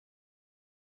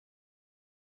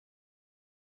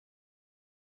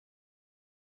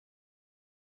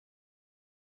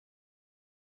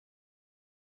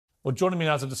Well, joining me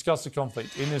now to discuss the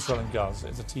conflict in Israel and Gaza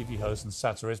is a TV host and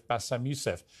satirist, Bassem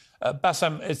Youssef.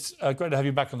 Bassem, it's great to have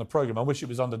you back on the programme. I wish it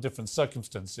was under different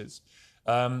circumstances.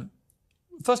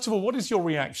 First of all, what is your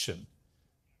reaction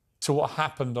to what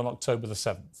happened on October the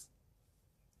 7th?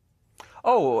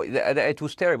 Oh, it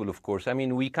was terrible, of course. I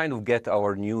mean, we kind of get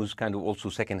our news kind of also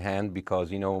secondhand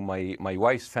because, you know, my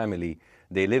wife's family,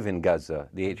 they live in Gaza.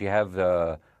 They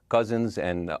have cousins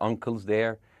and uncles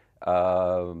there.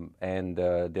 And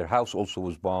their house also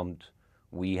was bombed.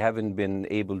 We haven't been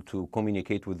able to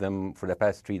communicate with them for the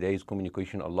past 3 days.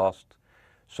 Communication are lost.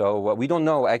 So we don't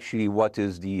know actually what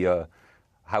is the,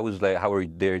 how are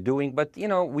they doing, but you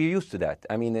know, we're used to that.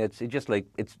 I mean, it's just like,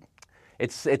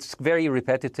 it's very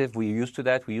repetitive. We're used to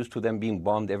that. We're used to them being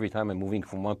bombed every time and moving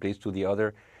from one place to the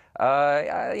other.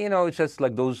 You know, it's just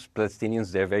like those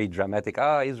Palestinians, they're very dramatic.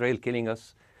 Israel killing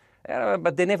us.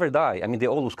 But they never die. I mean, they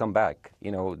always come back.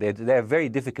 You know, they're very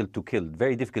difficult to kill,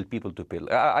 very difficult people to kill.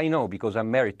 I know because I'm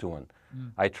married to one.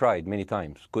 I tried many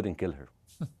times, couldn't kill her.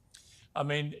 I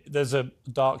mean, there's a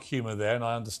dark humour there, and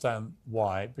I understand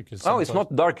why. Because no, it's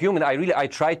not dark humour. I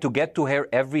try to get to her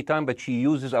every time, but she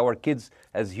uses our kids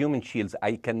as human shields.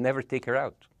 I can never take her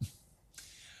out.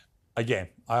 Again,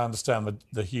 I understand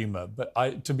the humour, but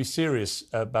to be serious,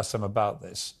 Bassem, about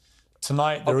this.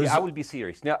 Tonight, I will be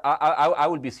serious. Now, I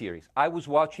will be serious. I was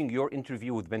watching your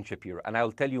interview with Ben Shapiro, and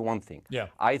I'll tell you one thing. Yeah.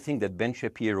 I think that Ben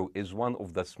Shapiro is one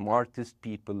of the smartest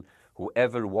people who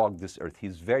ever walked this earth.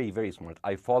 He's very, very smart.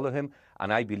 I follow him,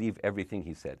 and I believe everything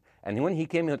he said. And when he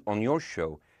came on your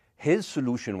show, his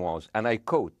solution was, and I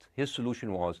quote, his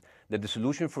solution was that the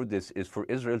solution for this is for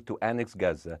Israel to annex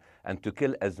Gaza and to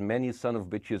kill as many son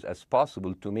of bitches as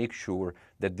possible to make sure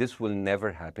that this will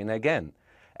never happen again.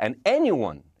 And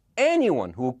anyone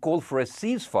who called for a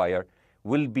ceasefire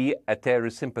will be a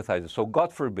terrorist sympathizer. So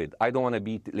God forbid, I don't want to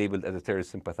be labeled as a terrorist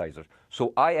sympathizer.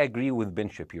 So I agree with Ben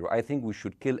Shapiro. I think we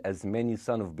should kill as many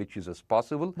son of bitches as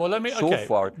possible. Well, let me, so okay,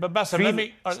 far, but Bassem, let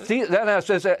me...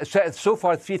 so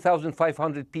far,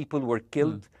 3,500 people were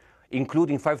killed,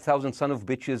 including 5,000 son of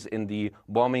bitches in the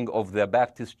bombing of the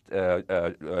Baptist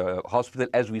hospital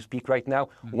as we speak right now.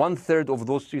 1/3 of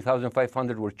those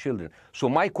 3,500 were children. So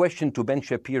my question to Ben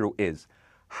Shapiro is,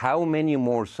 how many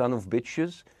more son of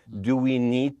bitches do we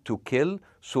need to kill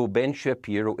so Ben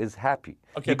Shapiro is happy?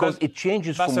 Okay, because it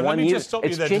changes Bassem, from 1 year.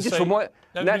 It changes from one.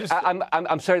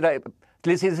 I'm sorry that.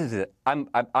 Listen,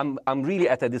 I'm really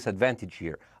at a disadvantage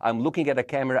here. I'm looking at a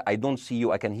camera. I don't see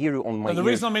you. I can hear you on my ears. The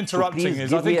reason I'm interrupting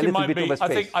is I think you might be.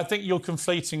 I think you're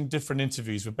conflating different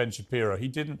interviews with Ben Shapiro. He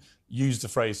didn't use the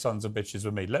phrase "sons of bitches"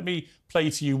 with me. Let me play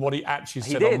to you what he actually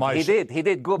said on my show. He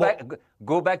did.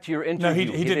 Go back to your interview.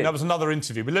 No, he didn't. That was another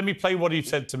interview. But let me play what he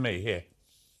said to me here.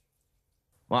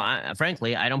 Well,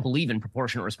 frankly, I don't believe in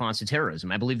proportionate response to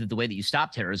terrorism. I believe that the way that you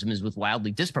stop terrorism is with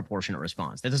wildly disproportionate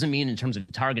response. That doesn't mean in terms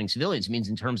of targeting civilians. It means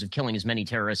in terms of killing as many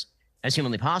terrorists as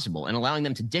humanly possible and allowing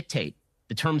them to dictate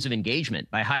the terms of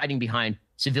engagement by hiding behind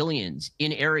civilians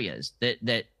in areas that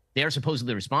they are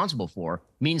supposedly responsible for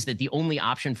means that the only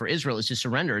option for Israel is to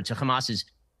surrender to Hamas's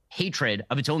hatred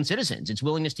of its own citizens, its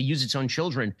willingness to use its own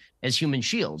children as human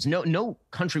shields. No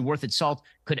country worth its salt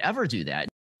could ever do that.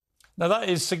 Now, that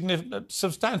is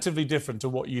substantively different to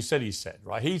what you said he said,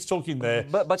 right? He's talking there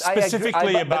but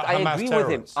specifically about Hamas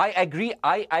terrorists. I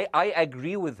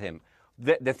agree with him.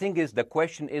 The thing is, the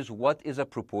question is, what is a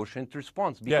proportionate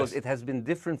response? Because it has been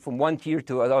different from one tier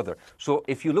to another. So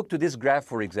if you look to this graph,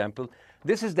 for example,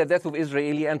 this is the death of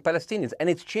Israeli and Palestinians, and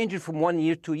it's changing from 1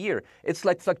 year to year. It's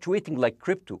like fluctuating like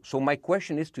crypto. So my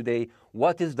question is today,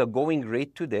 what is the going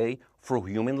rate today for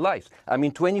human lives? I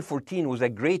mean, 2014 was a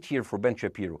great year for Ben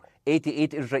Shapiro.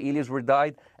 88 Israelis were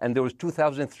died, and there was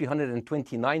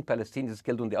 2,329 Palestinians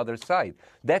killed on the other side.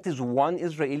 That is one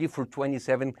Israeli for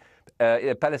 27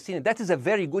 Palestinians. That is a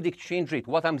very good exchange rate.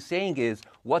 What I'm saying is,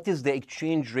 what is the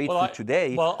exchange rate for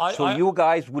today? So you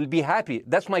guys will be happy.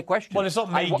 That's my question. Well, it's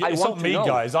not me. It's not me,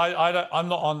 guys. I'm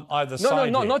not on either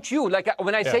side. No, not you. Like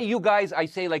when I say you guys, I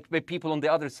say like people on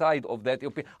the other side of that.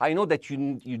 I know that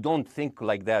you don't think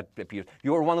like that, Piers.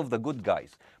 You're one of the good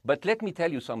guys. But let me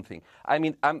tell you something. I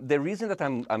mean, the reason that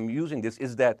I'm using this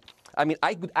is that, I mean,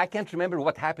 I can't remember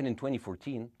what happened in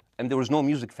 2014, and there was no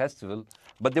music festival,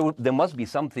 but there must be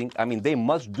something. I mean, they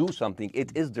must do something.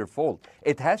 It is their fault.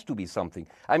 It has to be something.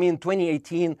 I mean,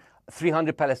 2018,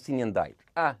 300 Palestinians died.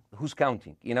 Who's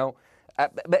counting, you know?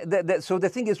 So the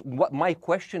thing is, what my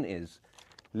question is,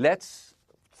 let's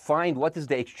find what is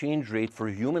the exchange rate for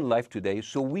human life today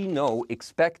so we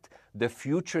expect the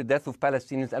future death of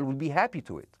Palestinians and will be happy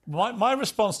to it. My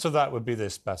response to that would be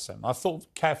this, Bassem. I've thought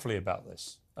carefully about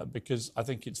this because I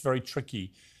think it's very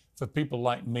tricky for people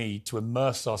like me to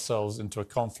immerse ourselves into a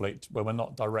conflict where we're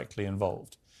not directly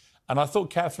involved. And I thought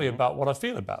carefully about what I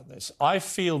feel about this. I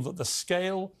feel that the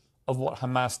scale of what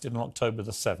Hamas did on October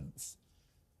the 7th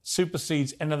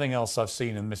supersedes anything else I've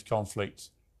seen in this conflict,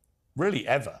 really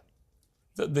ever.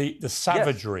 The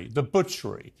savagery, the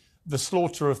butchery, the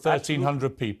slaughter of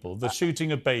 1,300 people, the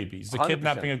shooting of babies, the 100%.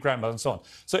 kidnapping of grandmothers, and so on.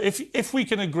 So if we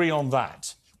can agree on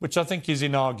that, which I think is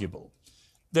inarguable,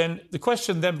 then the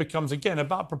question then becomes, again,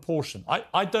 about proportion.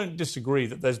 I don't disagree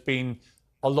that there's been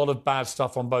a lot of bad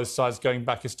stuff on both sides going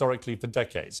back historically for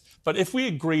decades. But if we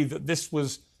agree that this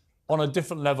was on a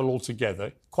different level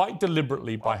altogether, quite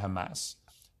deliberately by Hamas,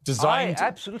 designed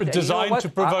to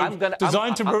provoke...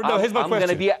 No, here's my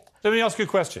question. Let me ask you a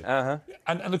question.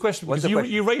 And the question, because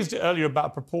you raised it earlier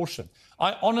about proportion.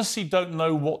 I honestly don't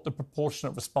know what the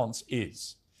proportionate response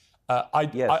is.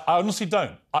 I honestly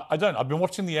don't. I don't. I've been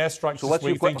watching the airstrikes this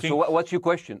week thinking... So what's your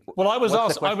question? Well,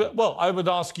 I would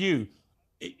ask you,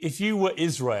 if you were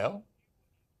Israel,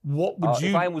 what would you...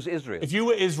 If I was Israel? If you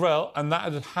were Israel and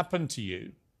that had happened to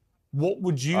you, what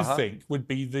would you think would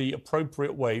be the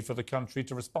appropriate way for the country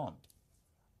to respond?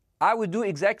 I would do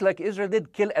exactly like Israel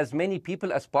did, kill as many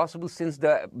people as possible since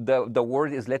the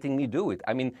world is letting me do it.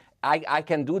 I mean, I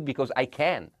can do it because I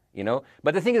can, you know.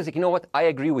 But the thing is, you know what, I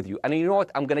agree with you. And you know what,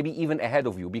 I'm going to be even ahead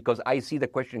of you because I see the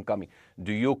question coming.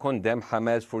 Do you condemn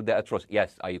Hamas for the atrocity?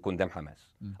 Yes, I condemn Hamas.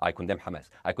 I condemn Hamas.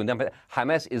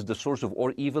 Hamas is the source of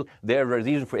all evil. They're a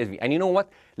reason for everything. And you know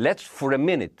what, let's for a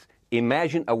minute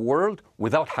imagine a world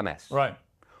without Hamas. Right.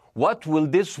 What will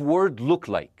this world look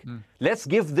like? Let's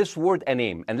give this word a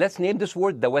name, and let's name this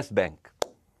word the West Bank.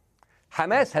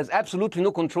 Hamas has absolutely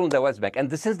no control in the West Bank,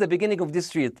 and since the beginning of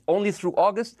this year, only through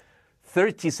August,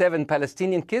 37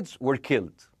 Palestinian kids were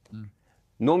killed.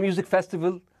 No music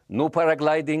festival, no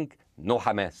paragliding, no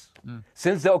Hamas.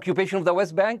 Since the occupation of the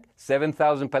West Bank,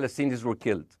 7,000 Palestinians were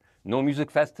killed. No music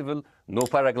festival, no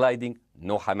paragliding,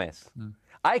 no Hamas.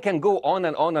 I can go on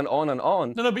and on and on and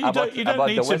on. No, but you don't need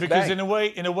to, because in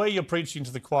a way you're preaching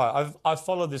to the choir. I've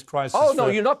followed this crisis. Oh no,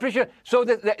 you're not preaching. So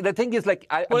the thing is, like,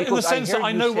 in the sense that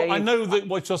I know that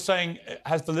what you're saying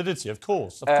has validity. Of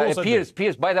course,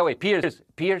 Piers. By the way, Piers.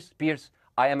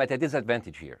 I am at a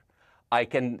disadvantage here. I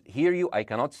can hear you. I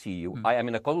cannot see you. I am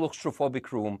in a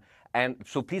claustrophobic room, and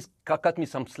so please cut me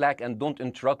some slack and don't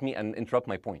interrupt me and interrupt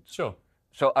my points. Sure.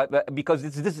 So, because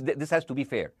this has to be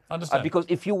fair. Understand. Because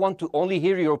if you want to only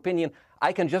hear your opinion,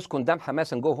 I can just condemn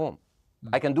Hamas and go home.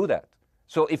 I can do that.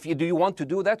 So, do you want to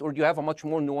do that, or do you have a much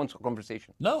more nuanced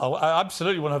conversation? No, I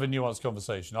absolutely want to have a nuanced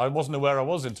conversation. I wasn't aware I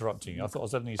was interrupting you. I thought I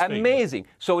was letting you speak. Amazing.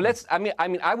 So let's. I mean,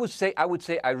 I would say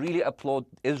I really applaud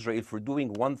Israel for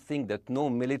doing one thing that no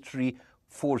military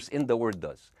force in the world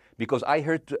does. Because I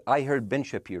heard Ben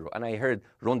Shapiro and I heard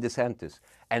Ron DeSantis,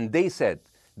 and they said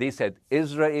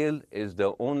Israel is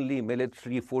the only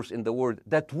military force in the world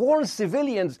that warns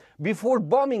civilians before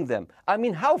bombing them. I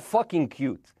mean, how fucking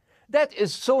cute. That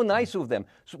is so nice of them.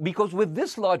 Because with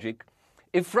this logic,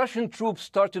 if Russian troops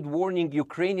started warning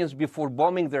Ukrainians before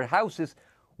bombing their houses,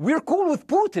 we're cool with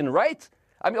Putin, right?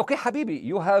 I mean, okay, Habibi,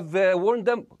 you have warned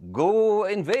them, go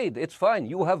invade. It's fine.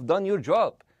 You have done your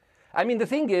job. I mean, the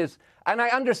thing is, and I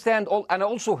understand, and I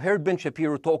also heard Ben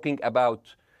Shapiro talking about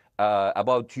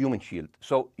Human Shield.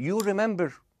 So you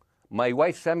remember my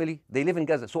wife's family, they live in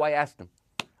Gaza. So I asked them,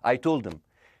 I told them,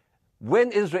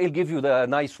 when Israel give you the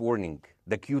nice warning,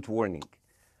 the cute warning,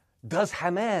 does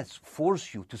Hamas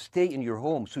force you to stay in your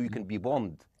home so you can be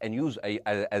bombed and use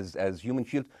as Human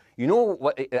Shield? You know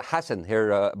what, Hassan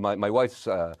here, my wife's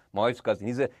cousin,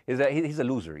 he's a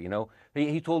loser, you know.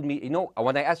 He told me, you know,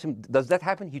 when I asked him, does that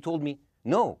happen? He told me,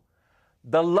 no.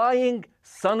 The lying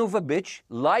son of a bitch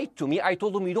lied to me. I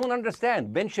told him, you don't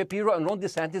understand. Ben Shapiro and Ron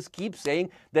DeSantis keep saying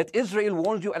that Israel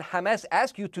warned you and Hamas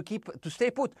asked you to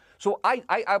stay put. So I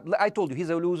told you,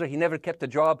 he's a loser. He never kept a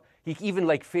job. He even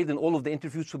failed in all of the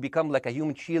interviews to become like a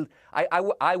Human Shield.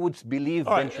 I would believe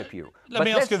Ben Shapiro. Let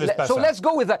me ask you this, Bassem. So let's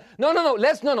go with that. No.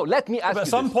 Let me ask you At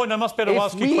some point, I must be able to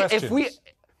ask you questions.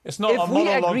 It's not a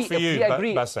monologue for you,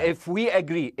 Bassem. If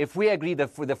we agree that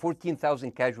for the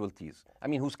 14,000 casualties, I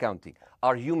mean, who's counting,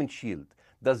 are Human Shield,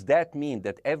 does that mean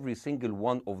that every single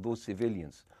one of those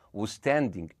civilians was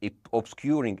standing,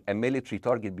 obscuring a military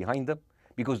target behind them?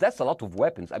 Because that's a lot of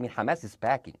weapons. I mean, Hamas is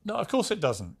packing. No, of course it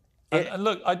doesn't. And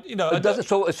look, it doesn't.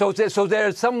 So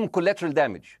there's some collateral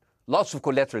damage. Lots of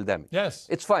collateral damage. Yes.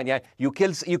 It's fine, yeah. You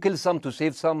kill some to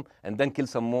save some and then kill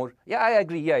some more. Yeah, I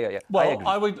agree. Yeah. Well,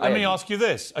 let me ask you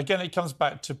this. Again, it comes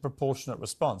back to proportionate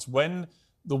response. When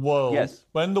the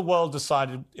world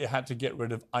decided it had to get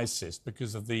rid of ISIS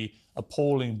because of the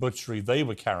appalling butchery they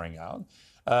were carrying out,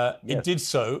 it did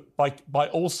so by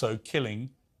also killing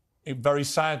very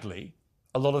sadly,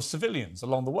 a lot of civilians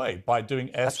along the way by doing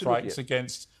airstrikes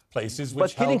against places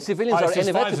which but killing civilians are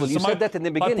inevitable. You said that in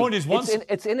the beginning. My point is,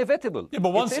 it's inevitable. Yeah,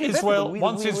 but once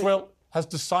Israel has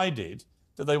decided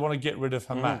that they want to get rid of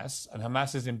Hamas, and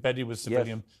Hamas is embedded with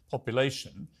civilian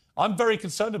population, I'm very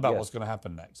concerned about what's going to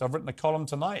happen next. I've written a column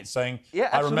tonight saying,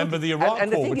 I remember the Iraq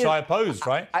War, which I opposed,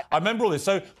 right? I remember all this.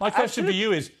 So my question for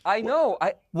you is,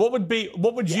 what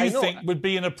would you think would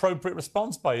be an appropriate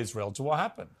response by Israel to what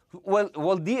happened?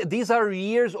 Well, these are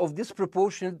years of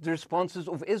disproportionate responses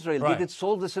of Israel. Right. Did it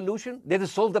solve the solution? Did it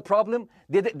solve the problem?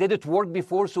 Did it work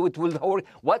before, so it will work?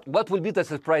 What will be the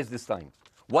surprise this time?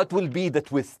 What will be the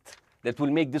twist that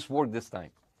will make this work this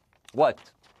time? What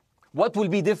will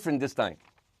be different this time?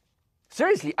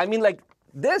 Seriously, I mean, like,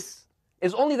 this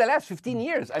is only the last 15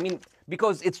 years. I mean,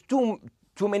 because it's too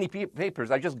many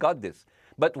papers. I just got this.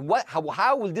 But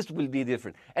how will this be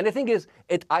different? And the thing is,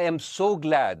 I am so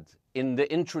glad in the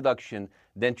introduction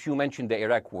that you mentioned the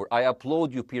Iraq War. I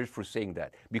applaud you, Piers, for saying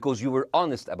that, because you were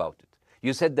honest about it.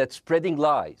 You said that spreading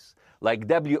lies like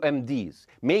WMDs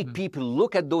make people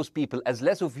look at those people as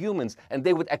less of humans, and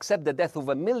they would accept the death of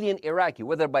 1 million Iraqi,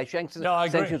 whether by sanctions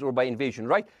or by invasion,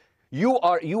 right? You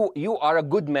are a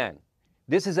good man.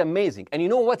 This is amazing. And you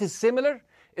know what is similar?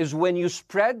 Is when you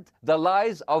spread the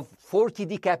lies of 40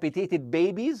 decapitated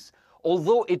babies,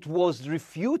 although it was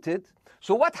refuted.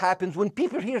 So what happens when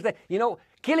people hear that,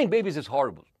 killing babies is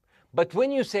horrible. But when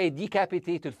you say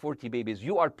decapitated 40 babies,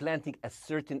 you are planting a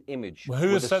certain image with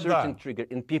a certain trigger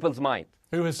in people's mind.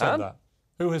 Who has said that?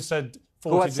 Who has said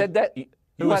 40? Who has said that?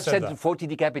 You have said 40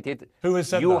 decapitated. Who has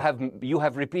said that? You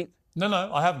have repeated. No,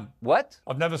 I haven't. What?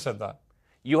 I've never said that.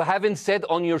 You haven't said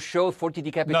on your show 40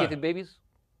 decapitated babies?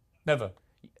 Never.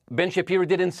 Ben Shapiro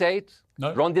didn't say it?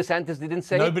 No. Ron DeSantis didn't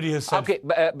say Nobody it? has said it.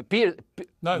 Okay, Piers,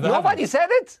 nobody said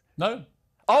it? No.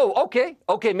 Oh, okay.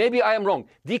 Okay, maybe I am wrong.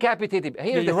 Decapitated.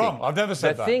 Here's you're wrong. I've never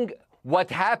said that. The thing, what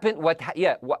happened,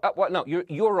 no,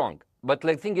 you're wrong. But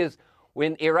the thing is,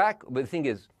 when Iraq, the thing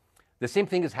is, the same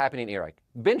thing is happening in Iraq.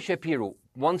 Ben Shapiro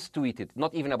once tweeted,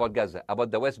 not even about Gaza,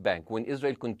 about the West Bank, when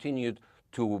Israel continued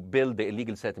to build the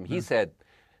illegal settlement. He said,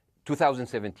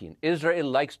 2017, Israel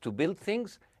likes to build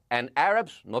things, and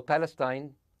Arabs, not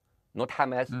Palestine, not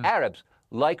Hamas, Arabs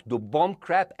like to bomb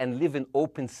crap and live in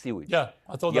open sewage. Yeah,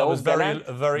 I thought that was very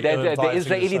the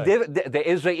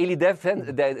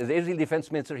Israeli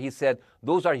defense minister, he said,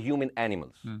 those are human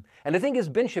animals. And the thing is,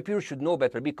 Ben Shapiro should know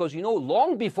better, because,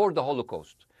 long before the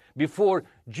Holocaust, before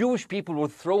Jewish people were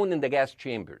thrown in the gas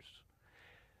chambers,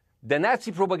 the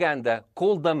Nazi propaganda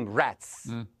called them rats.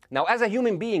 Now, as a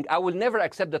human being, I will never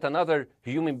accept that another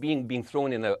human being being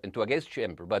thrown into a gas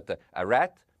chamber. But a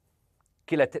rat,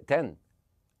 kill 10,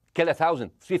 kill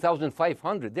 1,000,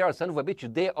 3,500. They are son of a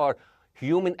bitch. They are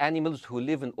human animals who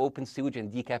live in open sewage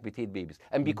and decapitate babies.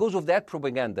 And because of that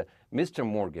propaganda, Mr.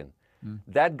 Morgan,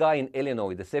 that guy in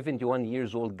Illinois, the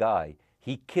 71-years-old guy,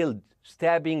 he killed,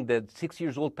 stabbing the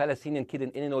 6-year-old Palestinian kid in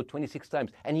Illinois 26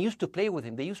 times. And he used to play with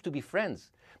him. They used to be friends.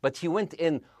 But he went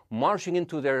in, marching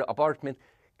into their apartment,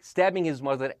 stabbing his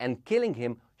mother and killing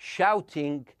him,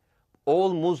 shouting,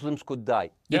 all Muslims could die.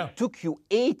 Yeah. It took you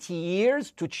 80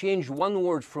 years to change one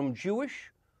word from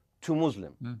Jewish to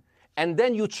Muslim. And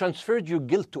then you transferred your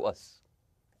guilt to us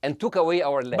and took away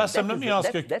our land. Bassem, let me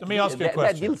ask you a question.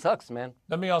 That deal sucks, man.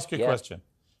 Let me ask you a question.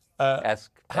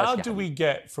 How do we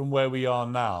get from where we are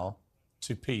now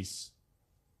to peace?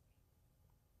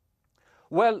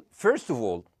 Well, first of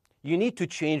all, you need to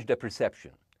change the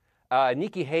perception.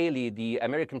 Nikki Haley, the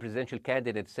American presidential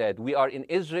candidate, said, we are in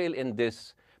Israel in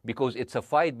this because it's a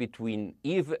fight between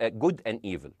good and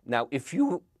evil. Now, if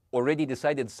you already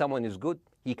decided someone is good,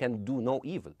 he can do no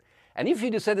evil. And if you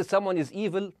decided someone is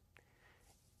evil,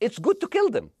 it's good to kill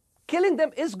them. Killing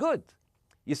them is good.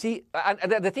 You see,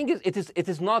 and the thing is, it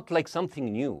is not like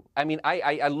something new. I mean,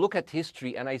 I look at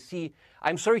history and I see,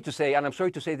 I'm sorry to say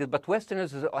this, but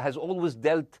Westerners has always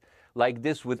dealt like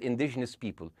this with indigenous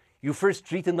people. You first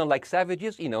treated them like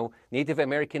savages, Native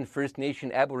American, First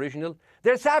Nation, Aboriginal.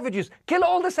 They're savages. Kill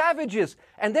all the savages.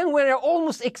 And then when they're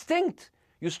almost extinct,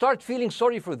 you start feeling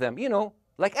sorry for them,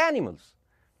 like animals.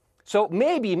 So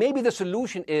maybe the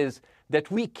solution is that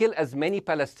we kill as many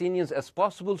Palestinians as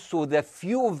possible, so the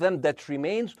few of them that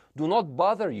remains do not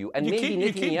bother you. And maybe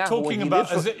Netanyahu, when he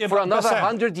lives for another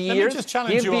 100 years,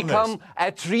 he'll become a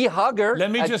tree hugger.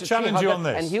 Let me just challenge you on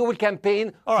this. And he will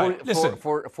campaign for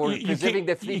preserving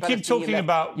the free Palestinian. You keep talking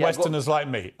about Westerners like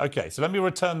me. Okay, so let me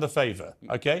return the favor,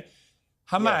 okay?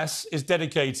 Hamas is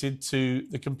dedicated to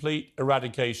the complete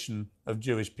eradication of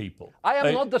Jewish people. I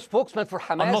am not the spokesman for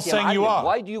Hamas. I'm not saying you are.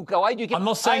 Why do you keep... I'm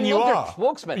not saying you are. The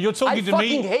spokesman. You're talking to me. I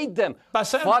fucking hate them.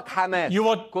 Bassem, fuck Hamas. You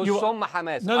are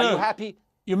Hamas. No, are no, you happy?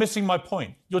 You're missing my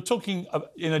point. You're talking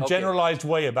in a generalized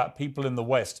way about people in the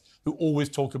West who always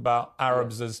talk about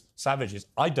Arabs as savages.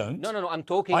 I don't. No. I'm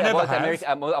talking about America.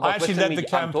 About I actually led the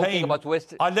campaign.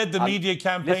 I led the media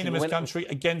campaign in this country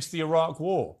against the Iraq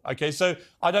War. Okay, so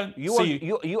I don't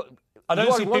see. I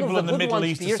don't see people in the Middle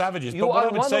East as savages. You are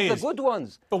one of the good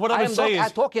ones. But what I would say is, I'm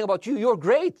not talking about you. You're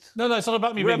great. No, it's not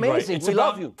about me being amazing. great. We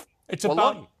love you.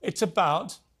 It's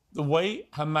about the way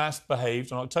Hamas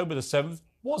behaved on October the 7th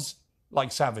was like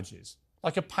savages,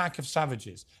 like a pack of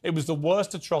savages. It was the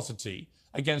worst atrocity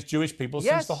against Jewish people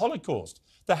since the Holocaust.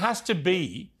 There has to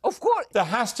be, of course, there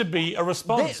has to be a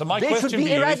response. They should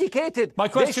be eradicated. My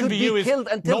question for you is,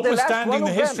 notwithstanding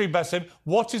the history, Bassem,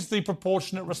 what is the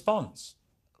proportionate response?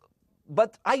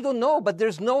 But I don't know. But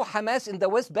there's no Hamas in the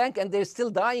West Bank, and they're still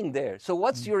dying there. So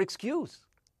what's your excuse?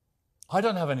 I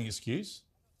don't have any excuse.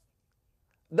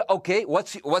 Okay,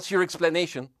 what's your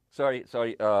explanation? Sorry,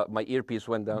 my earpiece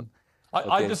went down.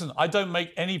 Listen, I don't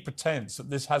make any pretense that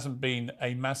this hasn't been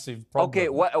a massive problem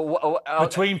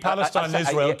between Palestine and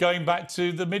Israel going back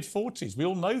to the mid-40s. We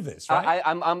all know this, right?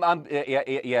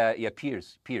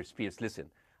 Piers, listen.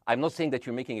 I'm not saying that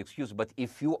you're making excuses, but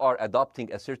if you are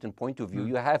adopting a certain point of view,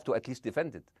 you have to at least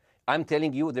defend it. I'm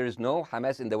telling you, there is no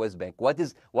Hamas in the West Bank. What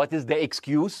is the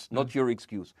excuse? Not your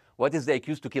excuse. What is the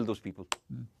excuse to kill those people?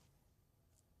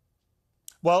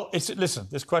 Well, listen,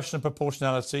 this question of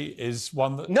proportionality is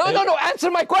one that... No,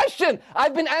 answer my question.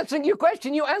 I've been answering your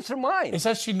question. You answer mine. It's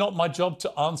actually not my job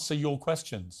to answer your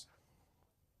questions.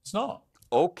 It's not.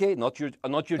 Okay, not your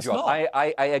job. Not.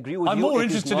 I agree with you. I'm more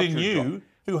interested in you,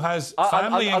 who has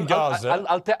family in Gaza,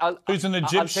 who's an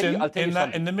Egyptian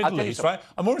in the Middle East, right?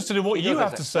 I'm more interested in what you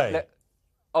have to say.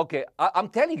 Okay, I'm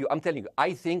telling you.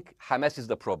 I think Hamas is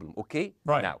the problem, okay?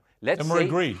 Right. Now, let's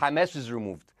say Hamas is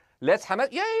removed. Let's Hamas.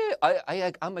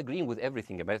 I'm agreeing with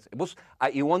everything.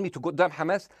 You want me to condemn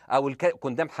Hamas? I will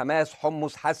condemn Hamas,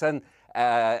 Hummus, Hassan,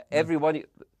 everybody.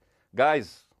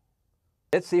 Guys,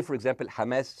 let's say, for example,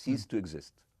 Hamas ceased to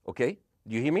exist. Okay?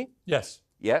 Do you hear me? Yes.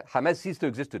 Yeah, Hamas ceased to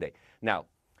exist today. Now,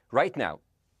 right now,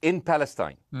 in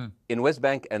Palestine, in West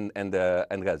Bank and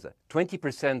Gaza,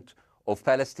 20% of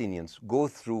Palestinians go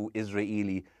through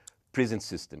Israeli prison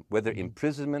system, whether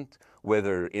imprisonment,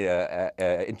 whether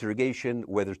interrogation,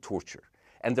 whether torture.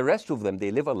 And the rest of them,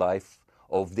 they live a life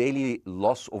of daily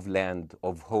loss of land,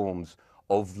 of homes,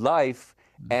 of life,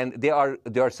 and they are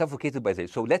suffocated by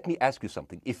this. So let me ask you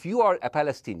something. If you are a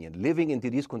Palestinian living into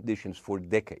these conditions for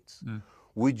decades,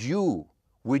 would you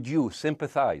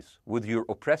sympathize with your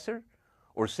oppressor,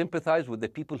 or sympathize with the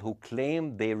people who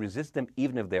claim they resist them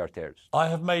even if they are terrorists? I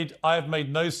have made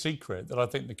no secret that I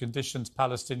think the conditions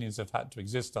Palestinians have had to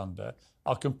exist under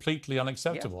are completely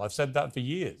unacceptable. Yeah. I've said that for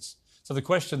years. So the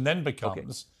question then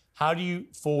becomes, how do you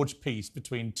forge peace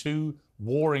between two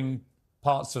warring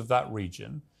parts of that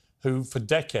region who for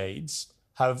decades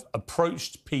have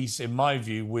approached peace, in my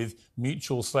view, with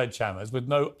mutual sledgehammers, with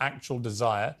no actual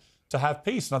desire to have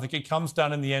peace? And I think it comes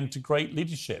down in the end to great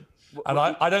leadership. And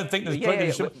I don't think there's great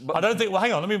leadership. I don't think, well,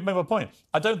 hang on, let me make my point.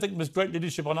 I don't think there's great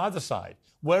leadership on either side.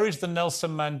 Where is the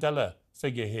Nelson Mandela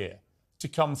figure here to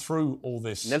come through all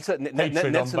this hatred on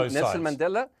both sides? Nelson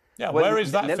Mandela? Yeah, where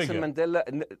is that Nelson figure?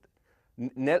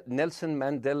 Nelson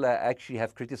Mandela actually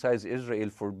have criticized Israel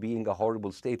for being a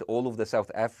horrible state. All of the South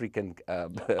African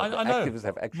activists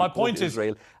have actually called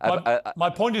Israel. My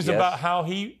point is about how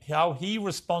he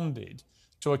responded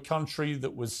to a country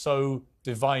that was so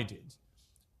divided.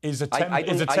 Is a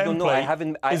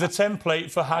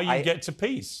template for how you get to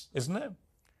peace, isn't it?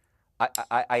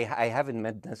 I haven't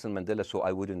met Nelson Mandela, so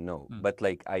I wouldn't know. But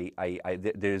like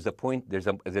there's a point. There's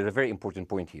a very important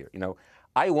point here. You know,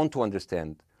 I want to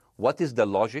understand what is the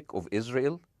logic of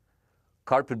Israel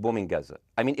carpet bombing Gaza.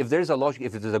 I mean, if there's a logic,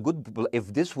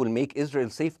 if this will make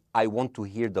Israel safe, I want to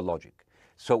hear the logic.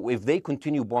 So if they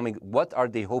continue bombing, what are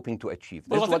they hoping to achieve?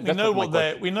 Well, I think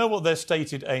we know what their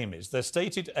stated aim is. Their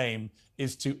stated aim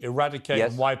is to eradicate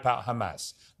and wipe out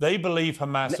Hamas. They believe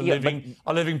Hamas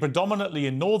are living predominantly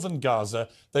in northern Gaza.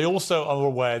 They also are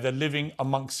aware they're living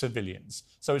amongst civilians.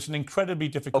 So it's an incredibly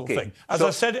difficult thing. As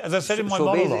I said in my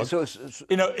monologue,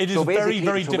 you know, it is very,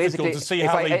 very difficult to see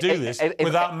how they do this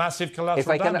without massive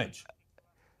collateral damage.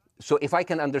 So if I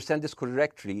can understand this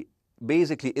correctly,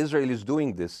 basically Israel is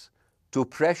doing this to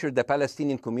pressure the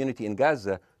Palestinian community in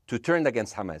Gaza to turn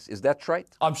against Hamas. Is that right?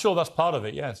 I'm sure that's part of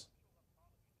it, yes.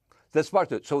 That's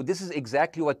part of it. So this is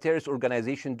exactly what terrorist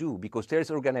organizations do, because terrorist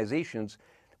organizations,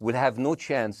 will have no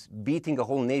chance beating a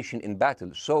whole nation in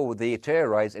battle. So they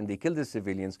terrorize and they kill the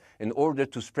civilians in order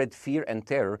to spread fear and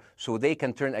terror so they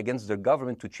can turn against their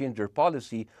government to change their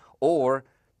policy or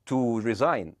to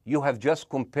resign. You have just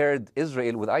compared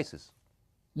Israel with ISIS.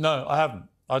 No, I haven't.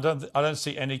 I don't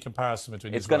see any comparison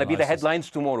between It's Israel going to be and the ISIS. headlines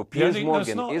tomorrow. Piers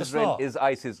Morgan, no, Israel is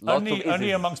ISIS. Lots of ISIS.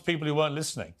 Only amongst people who weren't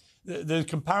listening. The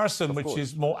comparison, which course.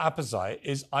 is more apposite,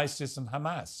 is ISIS and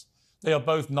Hamas. They are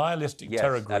both nihilistic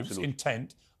terror groups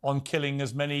intent on killing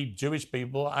as many Jewish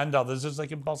people and others as they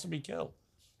can possibly kill.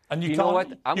 And you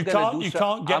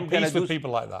can't get peace with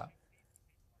people like that.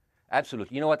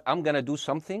 Absolutely. You know what? I'm going to do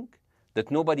something that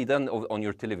nobody done on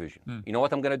your television. You know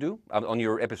what I'm going to do on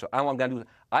your episode?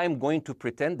 I'm going to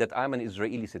pretend that I'm an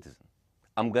Israeli citizen.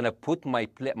 I'm going to put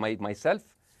myself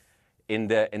in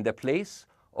the place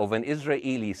of an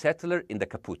Israeli settler in the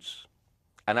kibbutz.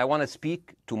 And I want to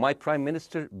speak to my Prime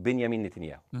Minister, Benjamin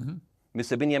Netanyahu.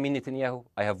 Mr. Benjamin Netanyahu,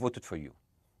 I have voted for you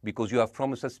because you have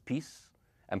promised us peace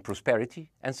and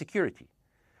prosperity and security.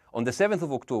 On the 7th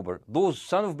of October, those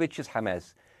son of bitches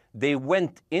Hamas, they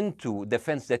went into the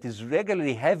fence that is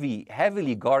regularly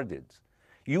heavily guarded.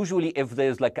 Usually if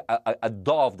there's like a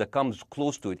dove that comes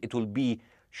close to it, it will be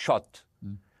shot.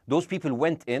 Those people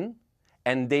went in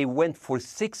and they went for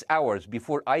 6 hours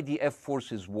before IDF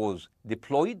forces was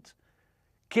deployed,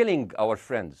 killing our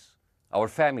friends, our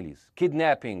families,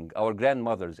 kidnapping our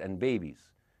grandmothers and babies,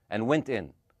 and went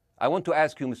in. I want to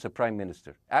ask you, Mr. Prime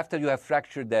Minister, after you have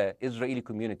fractured the Israeli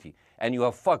community and you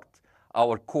have fucked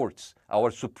our courts,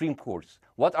 our Supreme Courts,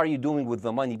 what are you doing with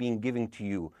the money being given to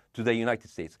you, to the United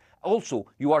States? Also,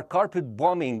 you are carpet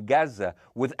bombing Gaza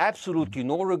with absolutely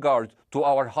no regard to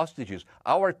our hostages,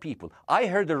 our people. I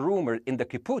heard a rumor in the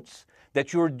kibbutz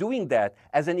that you're doing that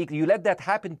you let that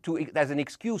happen as an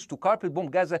excuse to carpet bomb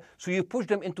Gaza, so you push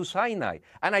them into Sinai.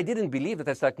 And I didn't believe that.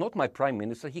 That's like, not my prime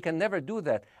minister. He can never do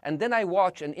that. And then I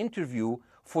watched an interview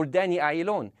for Danny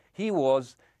Ayalon. He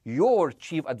was your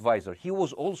chief advisor. He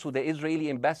was also the Israeli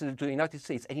ambassador to the United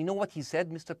States. And you know what he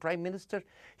said, Mr. Prime Minister?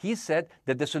 He said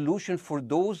that the solution for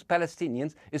those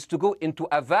Palestinians is to go into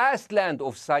a vast land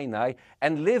of Sinai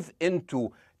and live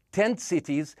into tent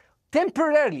cities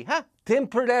temporarily,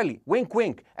 temporarily, wink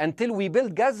wink, until we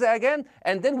build Gaza again,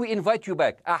 and then we invite you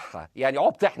back. يعني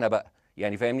عبط احنا بقى.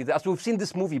 يعني فاهمني؟ We've seen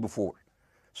this movie before.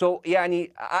 So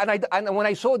يعني, and when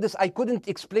I saw this, I couldn't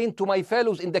explain to my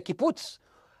fellows in the kibbutz,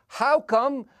 how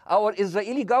come our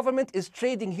Israeli government is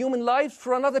trading human lives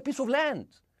for another piece of land?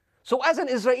 So as an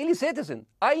Israeli citizen,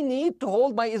 I need to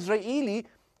hold my Israeli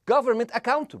government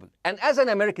accountable. And as an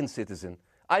American citizen,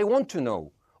 I want to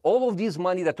know all of these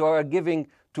money that we are giving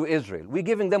to Israel. We're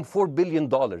giving them $4 billion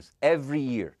every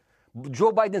year.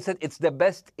 Joe Biden said it's the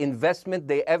best investment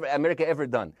America ever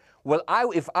done. Well,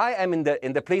 if I am in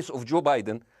the place of Joe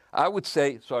Biden, I would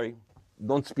say, sorry,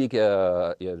 don't speak.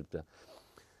 I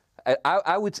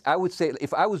would say,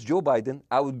 if I was Joe Biden,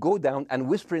 I would go down and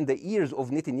whisper in the ears of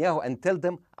Netanyahu and tell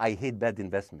them, I hate bad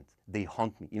investments. They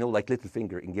haunt me, like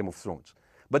Littlefinger in Game of Thrones.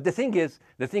 But the thing is,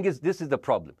 this is the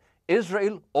problem.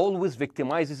 Israel always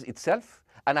victimizes itself,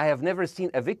 and I have never seen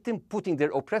a victim putting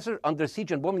their oppressor under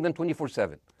siege and bombing them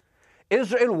 24/7.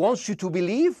 Israel wants you to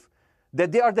believe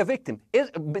that they are the victim.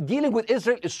 Dealing with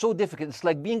Israel is so difficult. It's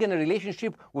like being in a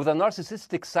relationship with a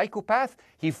narcissistic psychopath.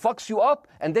 He fucks you up,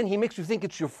 and then he makes you think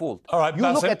it's your fault. All right, you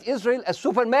Bassem, look at Israel as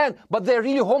Superman, but they're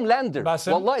really Homelander.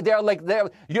 Bassem, Wallahi,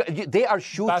 they are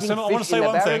shooting Bassem, fish in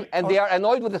a barrel, and they are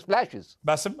annoyed with the splashes.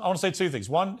 Bassem, I want to say two things.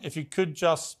 One, if you could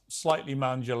just slightly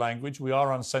manage your language. We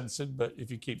are uncensored, but if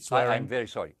you keep swearing, I'm very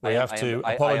sorry. We have to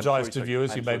apologise to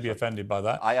viewers who may be offended by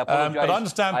that. I apologize. But I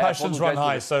understand passions run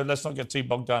high, so let's not get too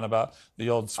bogged down about the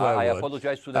odd swear word. I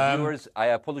apologize to the viewers. I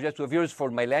apologize to the viewers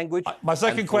for my language. My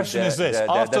second question is this: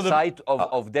 after the sight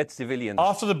of dead civilians.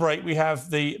 After the break, we have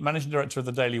the managing director of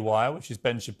the Daily Wire, which is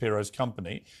Ben Shapiro's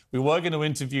company. We were going to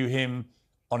interview him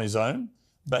on his own,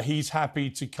 but he's happy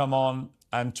to come on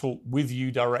and talk with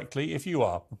you directly if you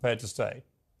are prepared to stay.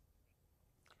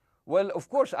 Well, of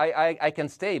course, I can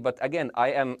stay, but again, I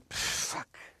am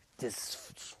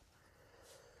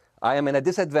in a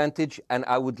disadvantage, and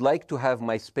I would like to have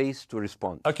my space to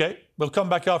respond. OK, we'll come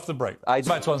back after the break.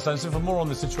 Back to Uncensored. For more on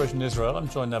the situation in Israel, I'm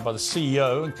joined now by the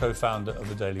CEO and co-founder of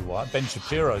the Daily Wire, Ben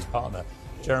Shapiro's partner,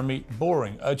 Jeremy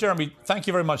Boring. Jeremy, thank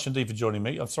you very much indeed for joining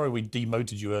me. I'm sorry we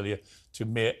demoted you earlier to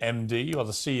mere MD. You are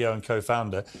the CEO and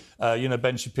co-founder. You know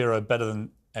Ben Shapiro better than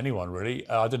anyone, really.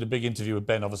 I did a big interview with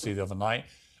Ben, obviously, the other night,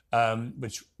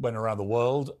 which went around the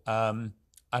world and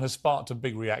has sparked a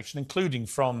big reaction, including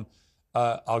from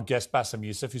our guest, Bassem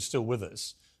Youssef, who's still with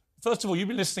us. First of all, you've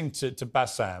been listening to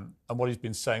Bassem and what he's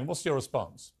been saying. What's your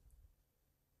response?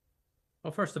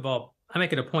 Well, first of all, I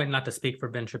make it a point not to speak for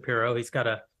Ben Shapiro. He's got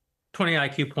a 20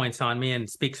 IQ points on me and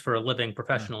speaks for a living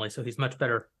professionally, so he's much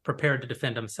better prepared to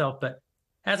defend himself. But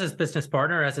as his business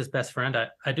partner, as his best friend,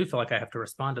 I do feel like I have to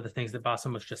respond to the things that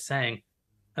Bassem was just saying.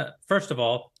 First of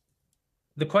all,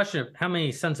 the question of how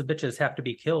many sons of bitches have to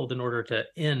be killed in order to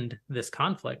end this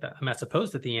conflict, I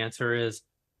suppose that the answer is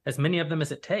as many of them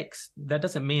as it takes. That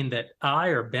doesn't mean that I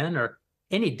or Ben or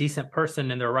any decent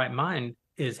person in their right mind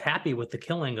is happy with the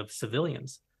killing of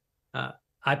civilians.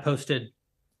 I posted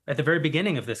at the very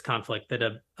beginning of this conflict that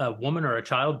a woman or a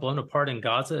child blown apart in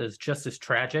Gaza is just as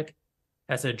tragic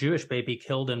as a Jewish baby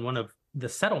killed in one of the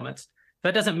settlements.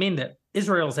 That doesn't mean that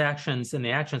Israel's actions and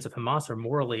the actions of Hamas are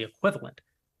morally equivalent.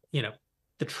 You know,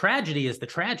 the tragedy is the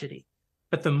tragedy,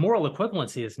 but the moral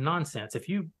equivalency is nonsense. If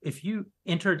you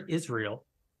entered Israel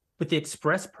with the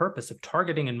express purpose of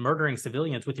targeting and murdering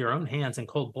civilians with your own hands in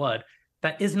cold blood,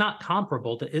 that is not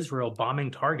comparable to Israel bombing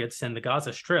targets in the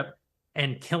Gaza Strip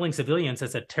and killing civilians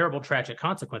as a terrible, tragic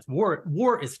consequence.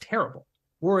 War is terrible.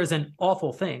 War is an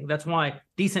awful thing. That's why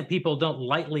decent people don't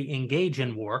lightly engage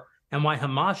in war, and why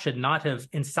Hamas should not have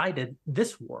incited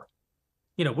this war.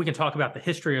 You know, we can talk about the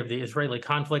history of the Israeli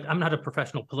conflict. I'm not a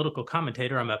professional political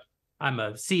commentator. I'm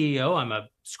a CEO. I'm a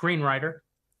screenwriter.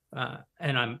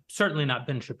 And I'm certainly not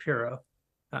Ben Shapiro.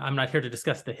 I'm not here to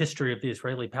discuss the history of the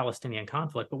Israeli-Palestinian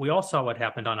conflict, but we all saw what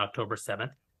happened on October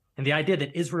 7th. And the idea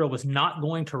that Israel was not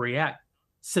going to react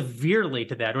severely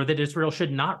to that, or that Israel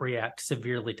should not react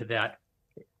severely to that,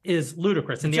 is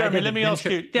ludicrous. And Jeremy, let me ask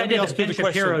you that Ben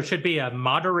Shapiro should be a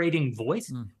moderating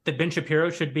voice, that Ben Shapiro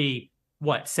should be,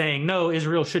 saying, no,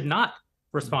 Israel should not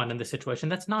respond in this situation.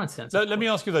 That's nonsense. Let me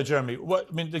ask you, though, Jeremy,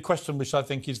 the question which I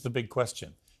think is the big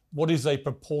question. What is a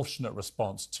proportionate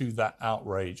response to that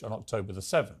outrage on October the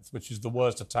 7th, which is the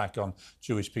worst attack on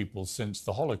Jewish people since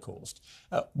the Holocaust?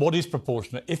 What is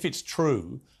proportionate? If it's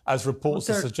true, as reports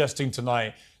are suggesting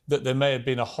tonight, that there may have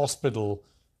been a hospital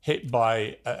hit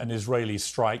by an Israeli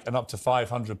strike and up to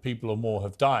 500 people or more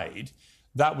have died,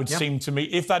 that would seem to me,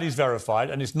 if that is verified,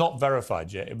 and it's not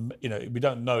verified yet, we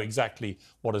don't know exactly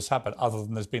what has happened other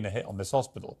than there's been a hit on this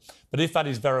hospital. But if that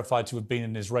is verified to have been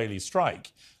an Israeli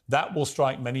strike, that will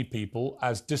strike many people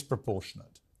as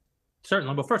disproportionate.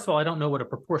 Certainly. Well, first of all, I don't know what a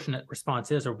proportionate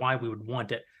response is or why we would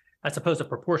want it. I suppose a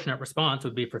proportionate response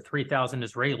would be for 3,000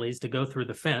 Israelis to go through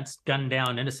the fence, gun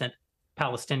down innocent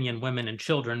Palestinian women and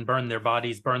children, burn their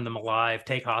bodies, burn them alive,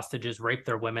 take hostages, rape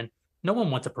their women. No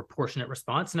one wants a proportionate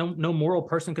response. No moral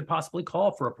person could possibly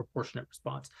call for a proportionate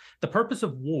response. The purpose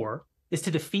of war is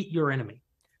to defeat your enemy.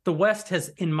 The West has,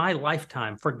 in my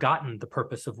lifetime, forgotten the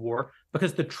purpose of war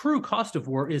because the true cost of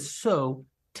war is so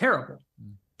terrible.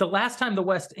 The last time the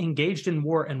West engaged in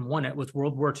war and won it was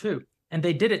World War II, and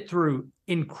they did it through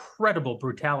incredible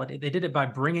brutality. They did it by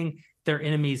bringing their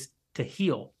enemies to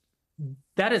heel.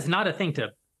 That is not a thing to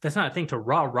That's not a thing to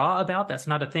rah-rah about. That's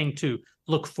not a thing to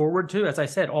look forward to. As I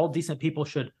said, all decent people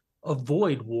should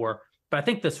avoid war. But I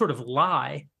think the sort of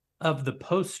lie of the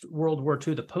post-World War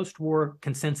II, the post-war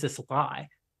consensus lie,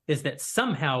 is that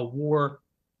somehow war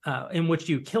in which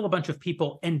you kill a bunch of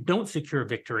people and don't secure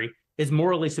victory is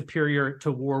morally superior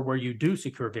to war where you do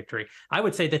secure victory. I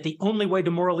would say that the only way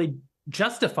to morally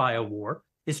justify a war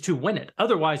is to win it.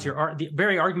 Otherwise, the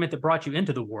very argument that brought you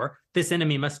into the war, this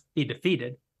enemy must be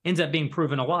defeated, ends up being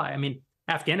proven a lie. I mean,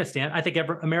 Afghanistan, I think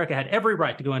America had every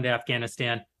right to go into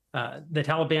Afghanistan. The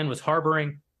Taliban was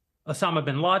harboring Osama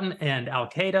bin Laden and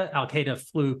al-Qaeda. Al-Qaeda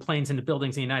flew planes into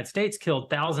buildings in the United States, killed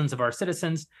thousands of our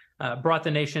citizens, brought the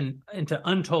nation into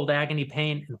untold agony,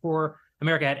 pain, and horror.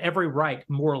 America had every right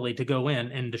morally to go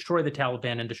in and destroy the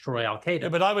Taliban and destroy al-Qaeda. Yeah,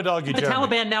 but I would argue, the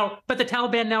Taliban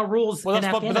now rules in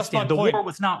Afghanistan. The war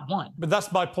was not won. But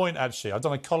that's my point, actually. I've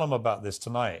done a column about this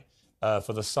tonight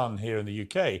for The Sun here in the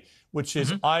UK, which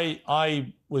is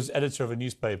I was editor of a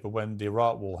newspaper when the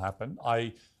Iraq war happened.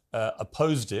 I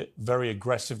opposed it very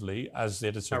aggressively as the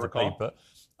editor of the paper.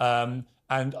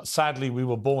 And sadly, we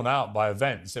were borne out by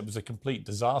events. It was a complete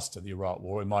disaster, the Iraq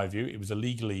war, in my view. It was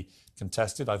illegally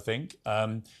contested, I think.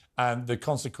 And the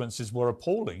consequences were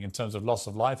appalling in terms of loss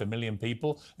of life, 1 million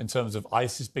people, in terms of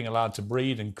ISIS being allowed to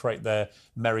breed and create their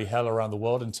merry hell around the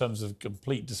world, in terms of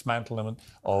complete dismantlement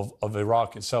of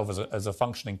Iraq itself as a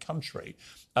functioning country.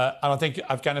 And I think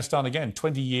Afghanistan, again,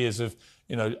 20 years of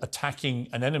attacking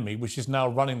an enemy, which is now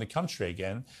running the country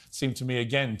again, seemed to me,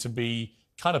 again, to be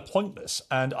kind of pointless.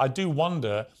 And I do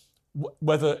wonder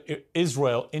whether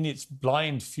Israel, in its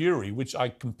blind fury, which I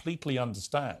completely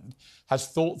understand, has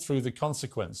thought through the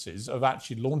consequences of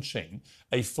actually launching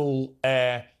a full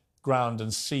air, ground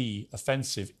and sea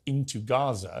offensive into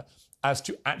Gaza as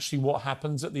to actually what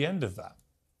happens at the end of that.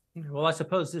 Well, I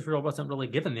suppose Israel wasn't really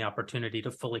given the opportunity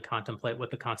to fully contemplate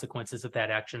what the consequences of that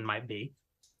action might be,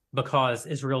 because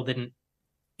Israel didn't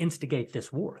instigate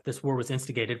this war. This war was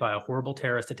instigated by a horrible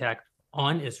terrorist attack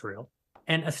on Israel,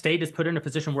 and a state is put in a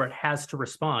position where it has to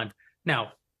respond.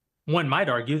 Now, one might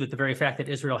argue that the very fact that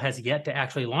Israel has yet to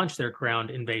actually launch their ground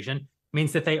invasion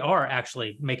means that they are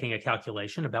actually making a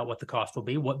calculation about what the cost will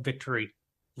be, what victory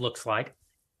looks like.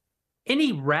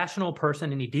 Any rational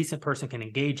person, any decent person can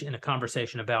engage in a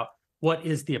conversation about what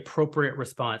is the appropriate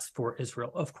response for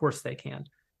Israel. Of course they can.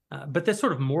 But this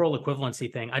sort of moral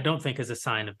equivalency thing, I don't think is a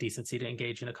sign of decency to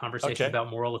engage in a conversation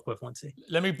about moral equivalency.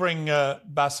 Let me bring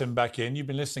Bassem back in. You've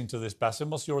been listening to this, Bassem.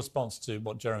 What's your response to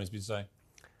what Jeremy's been saying?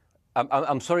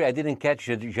 I'm sorry, I didn't catch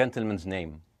the gentleman's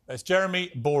name. It's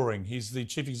Jeremy Boring. He's the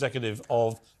chief executive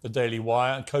of the Daily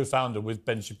Wire and co-founder with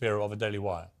Ben Shapiro of the Daily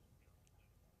Wire.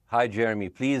 Hi, Jeremy.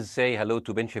 Please say hello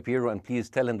to Ben Shapiro, and please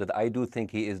tell him that I do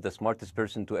think he is the smartest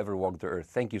person to ever walk the earth.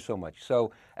 Thank you so much.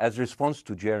 So, as a response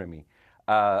to Jeremy,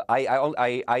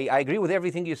 I agree with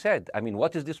everything you said. I mean,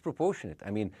 what is disproportionate?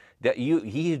 I mean,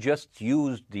 he just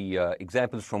used the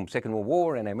examples from Second World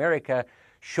War and America,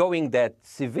 showing that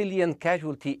civilian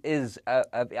casualty is,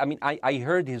 I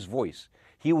heard his voice.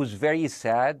 He was very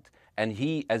sad. And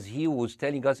as he was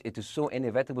telling us, it is so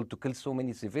inevitable to kill so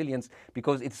many civilians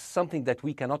because it's something that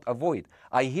we cannot avoid.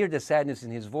 I hear the sadness in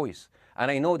his voice.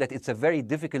 And I know that it's a very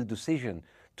difficult decision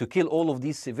to kill all of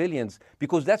these civilians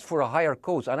because that's for a higher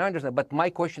cause. And I understand. But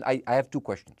my question, I have two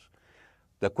questions.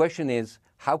 The question is,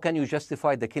 how can you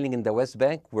justify the killing in the West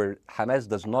Bank where Hamas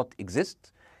does not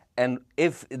exist? And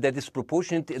if the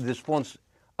disproportionate response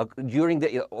during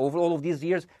over all of these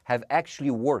years have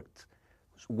actually worked,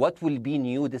 what will be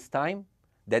new this time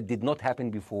that did not happen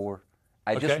before?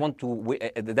 I just want to.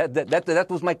 That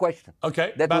was my question.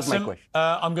 Okay, that was my question.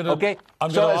 I'm gonna. Okay.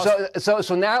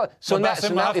 So now,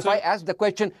 if I ask the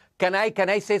question, can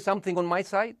I say something on my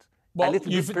side? Well, a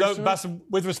little bit personal? Bassem,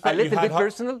 with respect, a little bit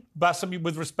personal. Bassem,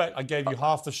 with respect, I gave you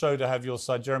half the show to have your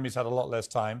side. Jeremy's had a lot less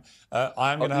time.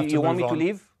 I'm going to have to. You want me to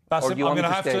leave? Bassem, I'm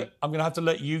going to have to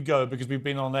let you go because we've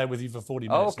been on there with you for 40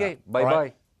 minutes. Oh, okay. Bye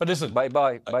bye. But listen, bye.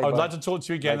 I would like to talk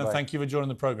to you again, and thank you for joining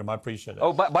the program. I appreciate it.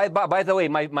 Oh, by the way,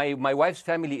 my wife's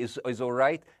family is all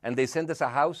right, and they sent us a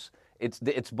house.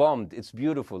 It's bombed. It's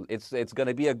beautiful. It's going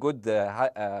to be a good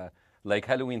like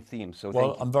Halloween theme.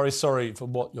 So I'm very sorry for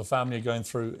what your family are going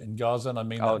through in Gaza, and I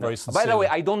mean that very sincerely. By the way,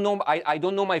 I don't know. I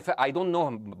don't know I don't know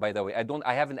him. By the way,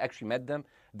 I haven't actually met them.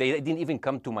 They didn't even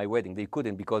come to my wedding. They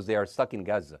couldn't because they are stuck in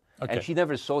Gaza. Okay. And she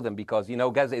never saw them because,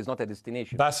 Gaza is not a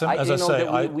destination. Bassem, as I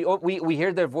say, we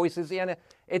hear their voices and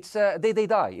it's they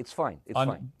die. It's fine. It's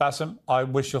fine. Bassem, I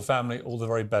wish your family all the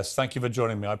very best. Thank you for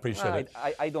joining me. I appreciate it.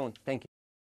 I don't. Thank you.